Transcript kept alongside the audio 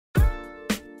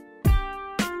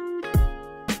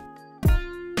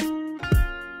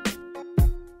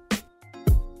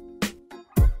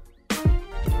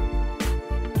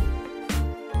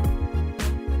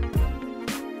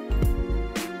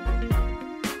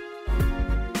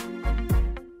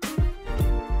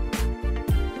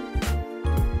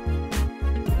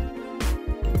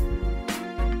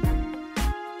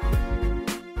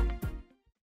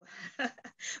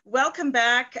Welcome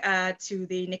back to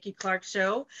the Nikki Clarke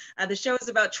Show. The show is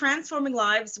about transforming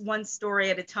lives one story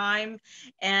at a time.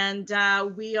 And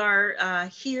we are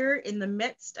here in the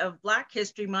midst of Black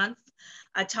History Month,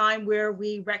 a time where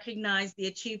we recognize the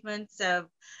achievements of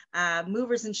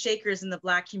movers and shakers in the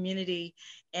Black community.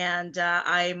 And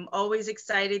I'm always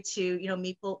excited to,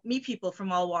 meet people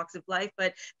from all walks of life.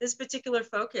 But this particular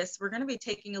focus, we're going to be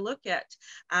taking a look at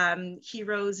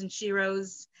heroes and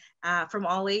sheroes from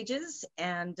all ages.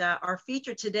 And our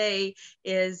feature today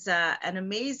is an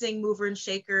amazing mover and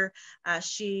shaker.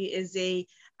 She is a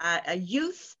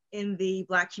youth in the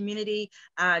Black community,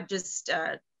 just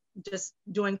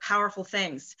doing powerful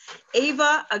things.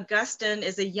 Ava Augustin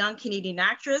is a young Canadian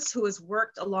actress who has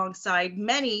worked alongside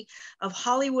many of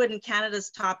Hollywood and Canada's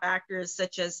top actors,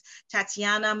 such as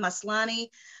Tatiana Maslany,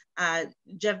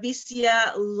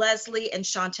 Javicia Leslie, and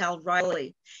Chantel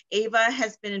Riley. Ava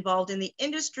has been involved in the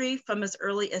industry from as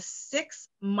early as 6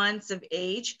 months of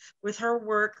age, with her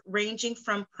work ranging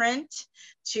from print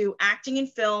to acting in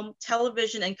film,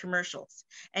 television, and commercials.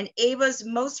 And Ava's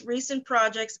most recent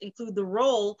projects include the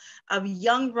role of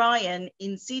young Ryan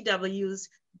in CW's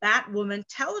Batwoman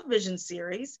television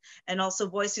series, and also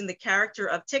voicing the character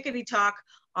of Tickety Tock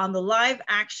on the live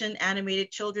action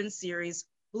animated children's series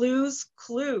Blue's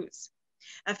Clues.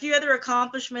 A few other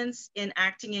accomplishments in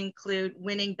acting include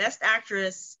winning Best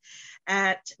Actress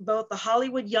at both the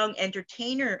Hollywood Young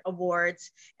Entertainer Awards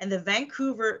and the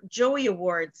Vancouver Joey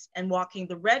Awards, and walking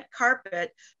the red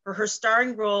carpet for her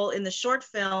starring role in the short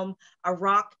film A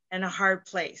Rock and a Hard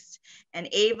Place. And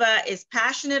Ava is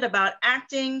passionate about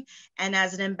acting and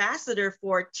as an ambassador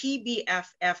for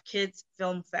TBFF Kids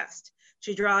Film Fest.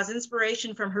 She draws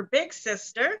inspiration from her big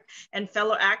sister and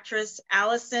fellow actress,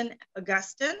 Ava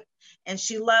Augustin, and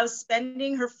she loves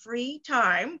spending her free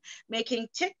time making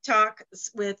TikToks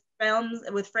with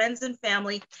friends and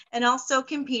family, and also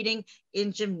competing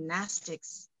in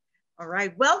gymnastics. All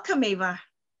right, welcome, Ava.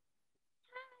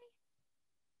 Hi.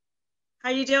 How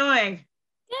are you doing?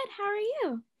 Good, how are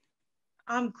you?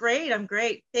 I'm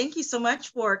great. Thank you so much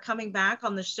for coming back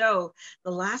on the show.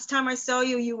 The last time I saw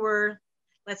you, you were,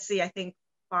 let's see, I think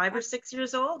 5 or 6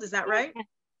 years old. Is that right?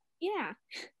 Yeah.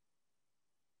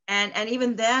 And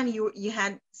even then, you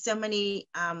had so many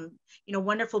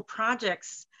wonderful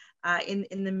projects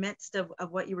in the midst of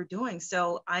what you were doing.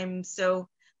 So I'm so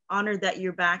honored that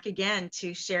you're back again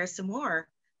to share some more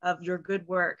of your good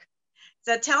work.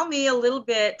 So tell me a little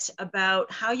bit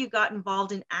about how you got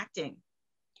involved in acting.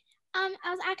 I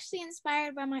was actually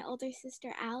inspired by my older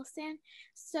sister, Allison.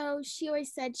 So she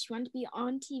always said she wanted to be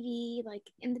on TV, like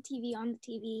in the TV, on the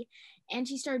TV, and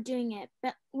she started doing it.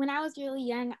 But when I was really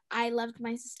young, I loved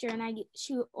my sister, and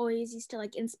she always used to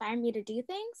like inspire me to do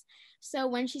things. So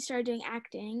when she started doing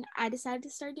acting, I decided to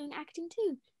start doing acting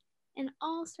too, and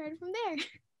all started from there.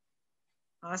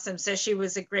 Awesome. So she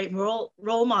was a great role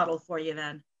model for you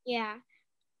then. Yeah.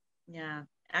 Yeah,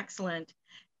 excellent.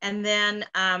 And then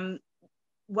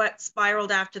what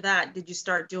spiraled after that? Did you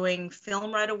start doing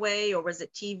film right away, or was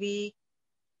it TV?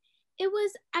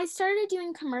 I started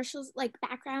doing commercials, like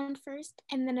background first,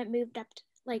 and then it moved up to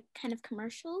like kind of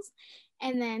commercials.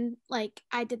 And then like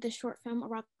I did the short film, A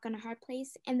Rock and a Hard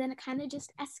Place, and then it kind of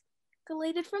just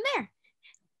escalated from there.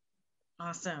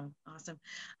 Awesome.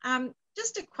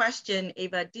 Just a question,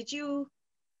 Ava, did you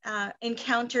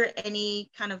encounter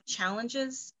any kind of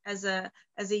challenges as a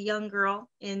young girl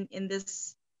in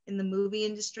the movie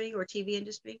industry or TV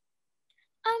industry?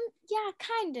 Yeah,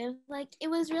 kind of. Like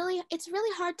it's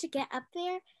really hard to get up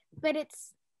there, but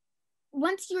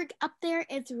once you're up there,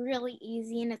 it's really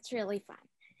easy and it's really fun.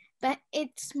 But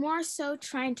it's more so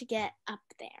trying to get up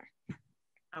there.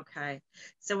 Okay.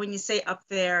 So when you say up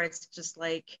there, it's just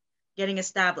like getting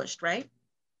established, right?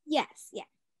 Yes, yeah.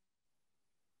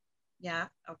 Yeah,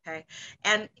 okay.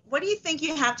 And what do you think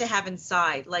you have to have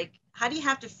inside? Like, how do you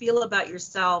have to feel about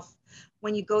yourself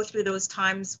when you go through those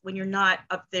times when you're not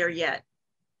up there yet?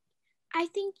 I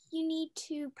think you need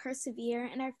to persevere,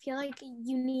 and I feel like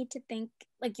you need to think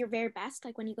like your very best.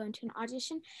 Like when you go into an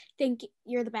audition, think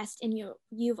you're the best and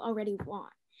you've already won.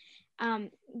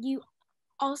 You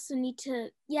also need to,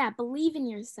 believe in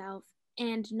yourself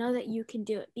and know that you can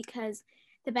do it, because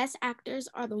the best actors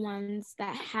are the ones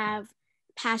that have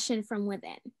passion from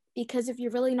within. Because if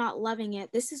you're really not loving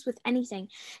it, this is with anything,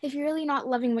 if you're really not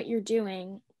loving what you're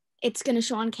doing, it's going to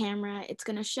show on camera, it's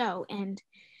going to show. And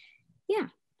yeah.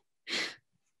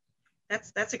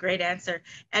 That's a great answer.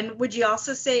 And would you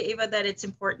also say, Ava, that it's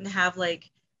important to have like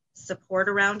support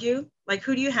around you? Like,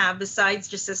 who do you have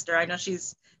besides your sister? I know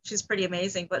she's pretty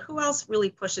amazing, but who else really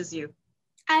pushes you?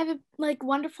 I have a like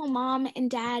wonderful mom and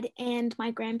dad and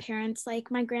my grandparents. Like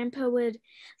my grandpa would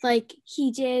like he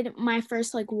did my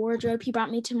first like wardrobe. He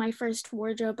brought me to my first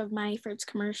wardrobe of my first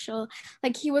commercial.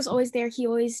 Like he was always there. He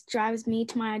always drives me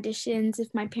to my auditions if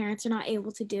my parents are not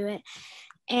able to do it.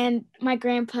 And my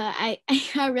grandpa, I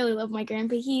really love my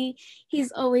grandpa.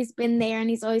 He's always been there and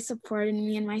he's always supported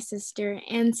me and my sister.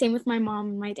 And same with my mom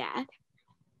and my dad.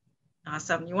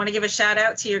 Awesome. You want to give a shout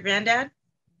out to your granddad?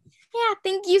 Yeah,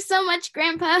 thank you so much,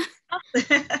 Grandpa.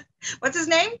 What's his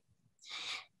name?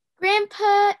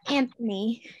 Grandpa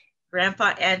Anthony.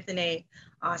 Grandpa Anthony.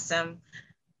 Awesome.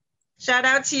 Shout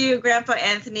out to you, Grandpa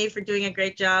Anthony, for doing a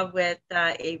great job with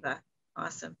Ava.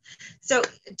 Awesome. So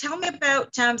tell me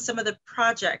about some of the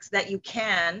projects that you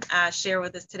can share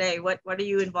with us today. What are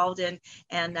you involved in,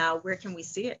 and where can we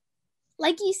see it?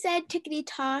 Like you said, Tickety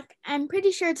Tock, I'm pretty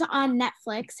sure it's on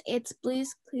Netflix. It's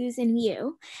Blues, Clues, and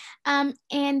You.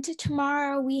 And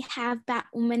tomorrow we have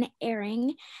Batwoman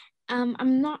airing.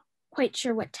 I'm not quite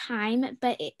sure what time,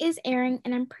 but it is airing,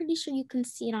 and I'm pretty sure you can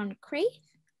see it on Crave.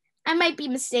 I might be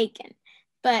mistaken,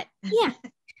 but yeah.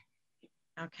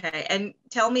 Okay, and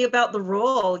tell me about the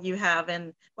role you have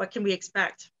and what can we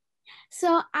expect?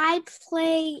 So I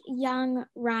play young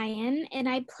Ryan, and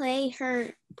I play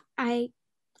her, I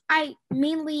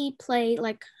mainly play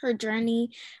like her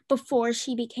journey before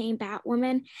she became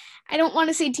Batwoman. I don't want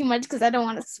to say too much because I don't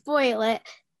want to spoil it,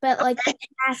 but like the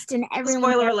cast and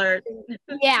everyone. Spoiler alert.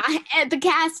 Yeah, and the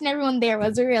cast and everyone there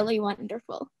was really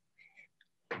wonderful.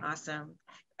 Awesome.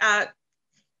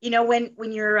 You know,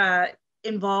 when you're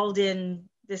involved in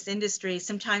this industry,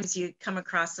 sometimes you come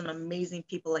across some amazing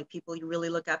people, like people you really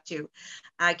look up to.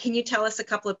 Can you tell us a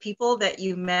couple of people that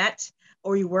you met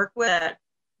or you work with that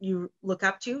you look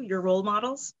up to, your role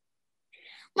models?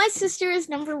 My sister is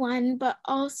number one, but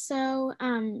also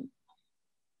Jaquavia,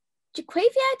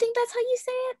 I think that's how you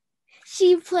say it.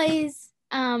 She plays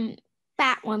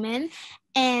Batwoman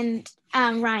and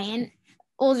Ryan,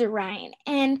 older Ryan.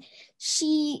 And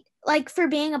she, like, for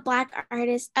being a Black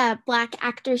artist, Black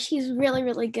actor, she's really,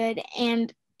 really good.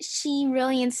 And she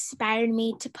really inspired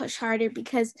me to push harder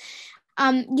because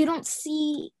you don't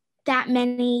see that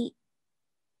many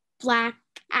Black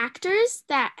actors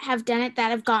that have done it that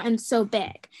have gotten so big.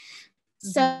 Mm-hmm.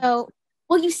 So,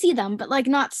 well, you see them, but like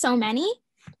not so many.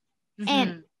 Mm-hmm.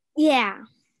 And yeah,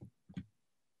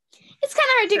 it's kind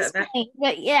of hard to explain,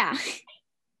 but yeah.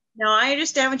 No, I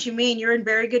understand what you mean. You're in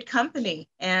very good company,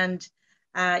 and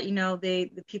you know, the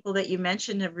people that you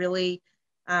mentioned have really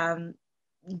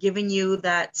given you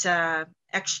that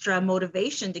extra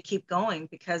motivation to keep going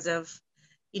because of,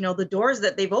 you know, the doors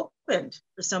that they've opened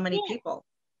for so many people,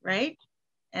 right?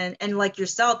 And like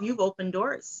yourself, you've opened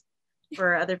doors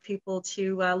for other people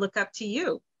to look up to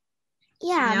you.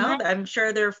 Yeah, you know, I'm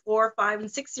sure there are 4, 5, and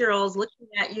 6-year-olds looking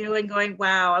at you and going,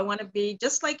 "Wow, I want to be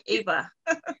just like Ava."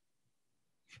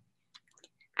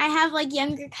 I have like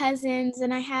younger cousins,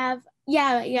 and I have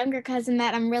a younger cousin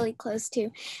that I'm really close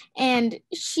to, and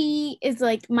she is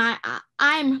like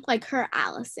I'm like her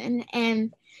Allison,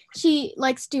 and she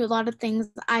likes to do a lot of things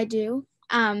I do.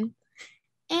 And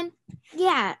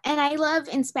yeah, and I love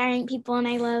inspiring people, and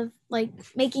I love like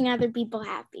making other people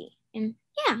happy. And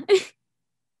yeah.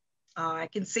 Oh, I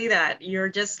can see that. You're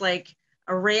just like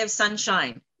a ray of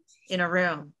sunshine in a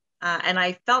room. And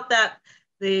I felt that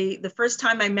the first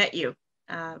time I met you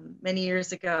many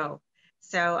years ago.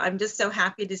 So I'm just so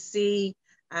happy to see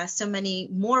so many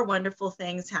more wonderful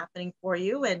things happening for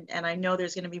you. And I know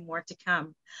there's going to be more to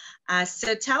come.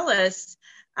 So tell us,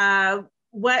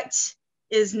 what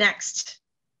is next?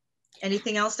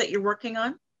 Anything else that you're working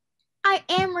on? I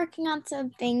am working on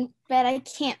something, but I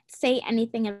can't say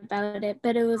anything about it.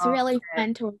 But it was really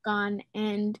fun to work on,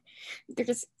 and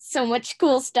there's so much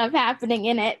cool stuff happening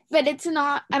in it. But it's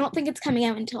not, I don't think it's coming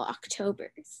out until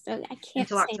October. So I can't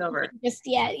say October just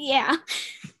yet. Yeah.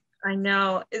 I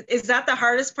know. Is that the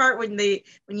hardest part when you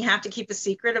have to keep a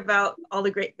secret about all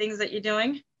the great things that you're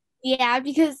doing? Yeah,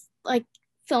 because like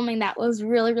filming that was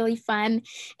really, really fun.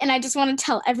 And I just want to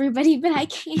tell everybody, but I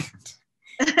can't.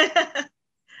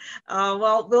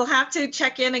 Well, we'll have to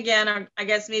check in again, I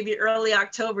guess maybe early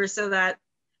October, so that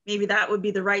maybe that would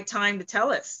be the right time to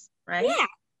tell us, right? Yeah.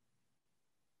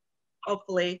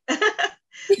 Hopefully.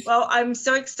 Well, I'm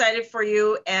so excited for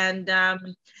you, and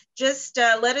just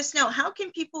let us know, how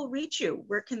can people reach you?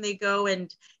 Where can they go and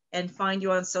find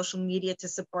you on social media to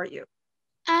support you?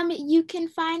 You can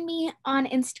find me on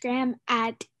Instagram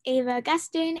at Ava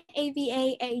Augustin,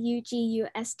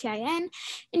 AVAAUGUSTIN,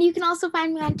 and you can also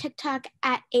find me on TikTok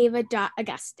at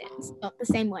ava.augustin, spelled the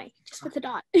same way, just with a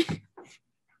dot.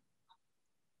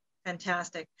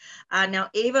 Fantastic.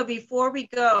 Now, Ava, before we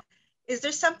go, Is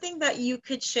there something that you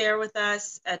could share with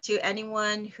us to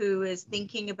anyone who is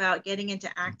thinking about getting into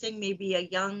acting, maybe a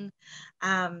young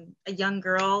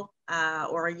girl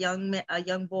or a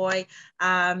young boy,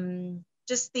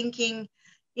 just thinking,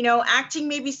 you know, acting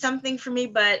may be something for me,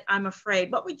 but I'm afraid.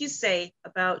 What would you say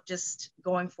about just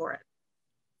going for it?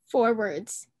 4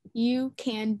 words. You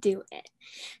can do it.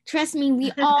 Trust me,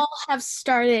 we all have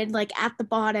started like at the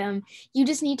bottom. You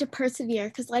just need to persevere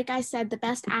because, like I said, the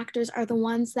best actors are the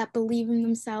ones that believe in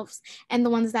themselves and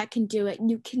the ones that can do it.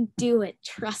 You can do it.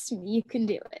 Trust me, you can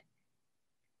do it.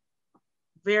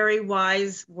 Very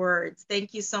wise words.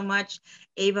 Thank you so much,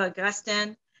 Ava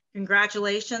Augustin.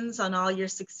 Congratulations on all your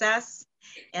success.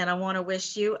 And I want to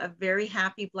wish you a very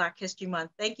happy Black History Month.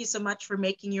 Thank you so much for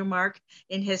making your mark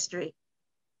in history.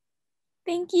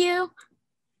 Thank you.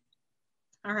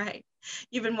 All right.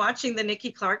 You've been watching the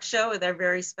Nikki Clarke Show with our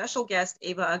very special guest,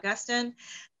 Ava Augustin.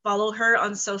 Follow her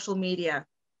on social media.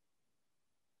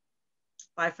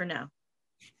 Bye for now.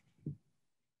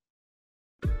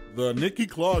 The Nikki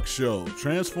Clarke Show,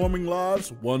 transforming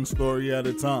lives one story at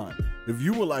a time. If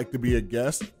you would like to be a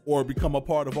guest or become a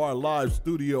part of our live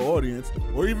studio audience,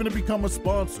 or even to become a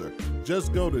sponsor,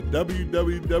 just go to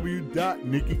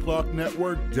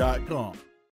www.NikkiClarkeNetwork.com.